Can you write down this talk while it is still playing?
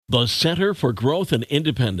The Center for Growth and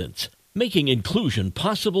Independence, making inclusion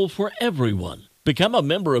possible for everyone. Become a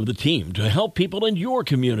member of the team to help people in your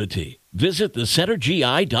community. Visit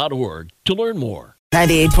thecentergi.org to learn more.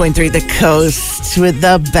 98.3 The Coast with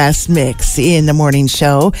the best mix in the morning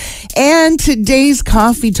show. And today's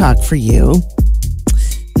coffee talk for you.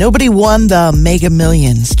 Nobody won the Mega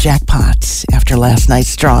Millions jackpot after last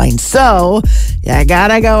night's drawing. So you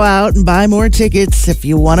gotta go out and buy more tickets if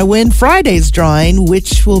you want to win Friday's drawing,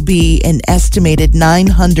 which will be an estimated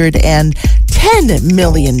 $910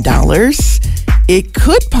 million. It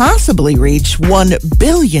could possibly reach $1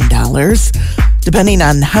 billion, depending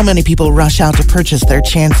on how many people rush out to purchase their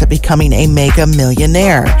chance at becoming a mega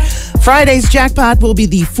millionaire. Friday's jackpot will be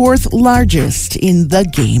the fourth largest in the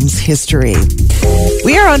game's history.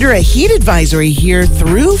 We are under a heat advisory here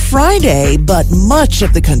through Friday, but much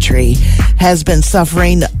of the country has been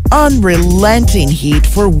suffering unrelenting heat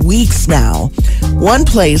for weeks now. One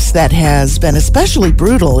place that has been especially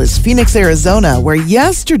brutal is Phoenix, Arizona, where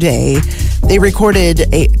yesterday they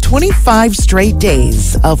recorded 25 straight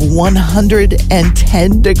days of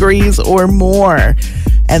 110 degrees or more.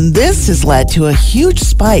 And this has led to a huge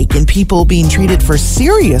spike in people being treated for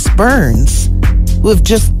serious burns who have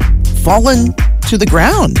just fallen to the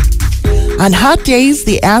ground. On hot days,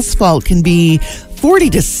 the asphalt can be 40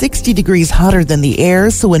 to 60 degrees hotter than the air,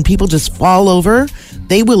 so when people just fall over,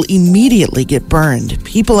 they will immediately get burned.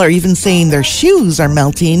 People are even saying their shoes are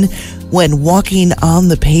melting when walking on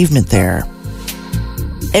the pavement there.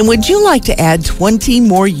 And would you like to add 20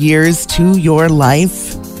 more years to your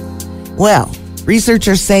life? Well,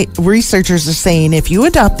 researchers are saying if you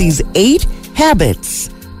adopt these 8 habits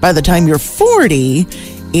by the time you're 40,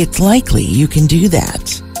 it's likely you can do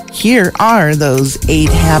that. Here are those 8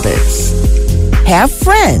 habits. Have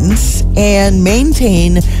friends and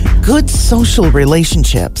maintain good social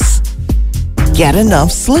relationships. Get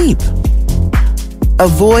enough sleep.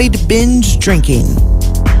 Avoid binge drinking.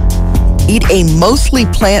 Eat a mostly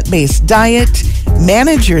plant-based diet.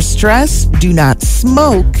 Manage your stress. Do not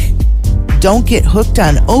smoke. Don't get hooked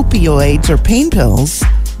on opioids or pain pills.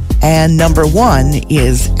 And number 1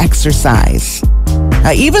 is exercise.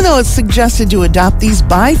 Even though it's suggested to adopt these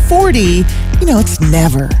by 40, it's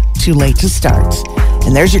never too late to start.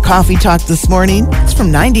 And there's your coffee talk this morning. It's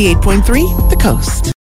from 98.3 The Coast.